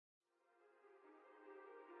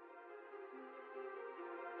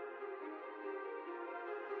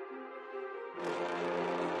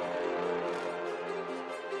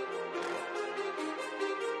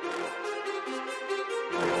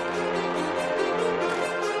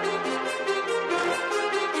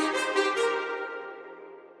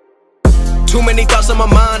Too many thoughts on my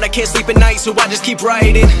mind, I can't sleep at night, so I just keep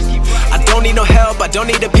writing. I don't need no help, I don't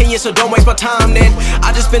need opinions, so don't waste my time then.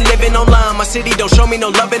 I just been living online, my city don't show me no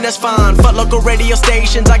love and that's fine. Fuck local radio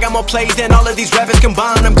stations, I got more plays than all of these rappers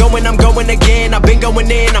combined. I'm going again, I've been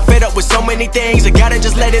going in, I'm fed up with so many things. I gotta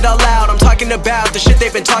just let it all out, I'm talking about the shit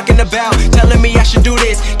they've been talking about. Telling me I should do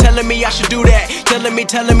this, telling me I should do that.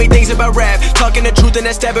 Telling me things about rap. Talking the truth and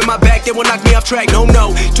that stab in my back, they will knock me off track. No,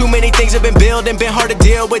 too many things have been building, been hard to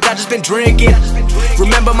deal with, I just been drinking.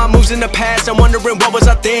 Remember my moves in the past, I'm wondering what was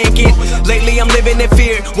I thinking. Lately I'm living in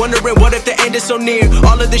fear, wondering what if the end is so near.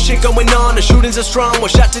 All of this shit going on, the shootings are strong. One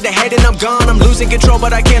shot to the head and I'm gone. I'm losing control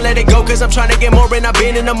but I can't let it go, cause I'm trying to get more. And I've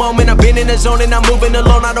been in the moment, I've been in the zone, and I'm moving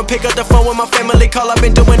alone. I don't pick up the phone when my family call, I've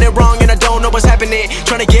been doing it wrong and I don't know what's happening.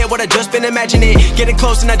 Trying to get what I just been imagining, getting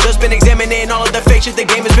close and I just been examining all of the fake shit the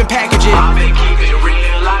game has been packaging. I've been keeping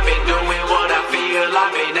real, I've been doing what I feel.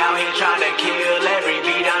 I've been out here trying to kill every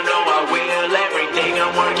beat, I know I will. Everything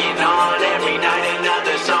I'm working on, every night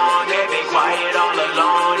another song. They've been quiet all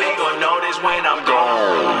along, they gon' notice when I'm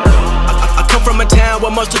gone. I come from a town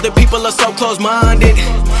where most of the people are so close-minded.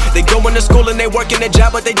 They go into school and they work in a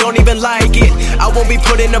job but they don't even like it. I won't be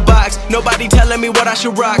put in a box, nobody telling me what I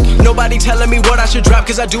should rock. Nobody telling me what I should drop,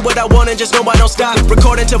 cause I do what I want and just know I don't stop.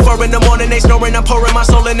 Recording till 4 in the morning, they snoring. I'm pouring my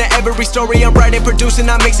soul into every story. I'm writing, producing,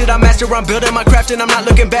 I mix it, I master. I'm building my craft and I'm not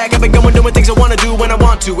looking back. I've been going doing things I wanna do when I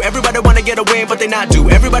want to. Everybody wanna get a win but they not do.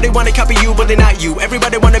 Everybody wanna copy you but they not you.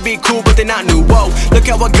 Everybody wanna be cool but they not new. Whoa, look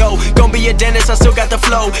how I go, gonna be a dentist, I still got the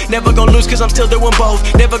flow. Never gonna lose cause I'm still doing both.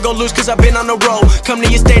 Never gonna lose cause I've been on the road. Come to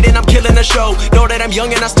your state and I'm killing the show. Know that I'm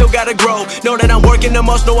young and I still gotta grow. Know that I'm working the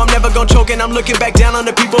most, know I'm never gonna choke. And I'm looking back down on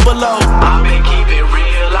the people below. I've been keeping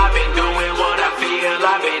real, I've been doing what I feel.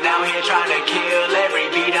 I've been out here trying to kill every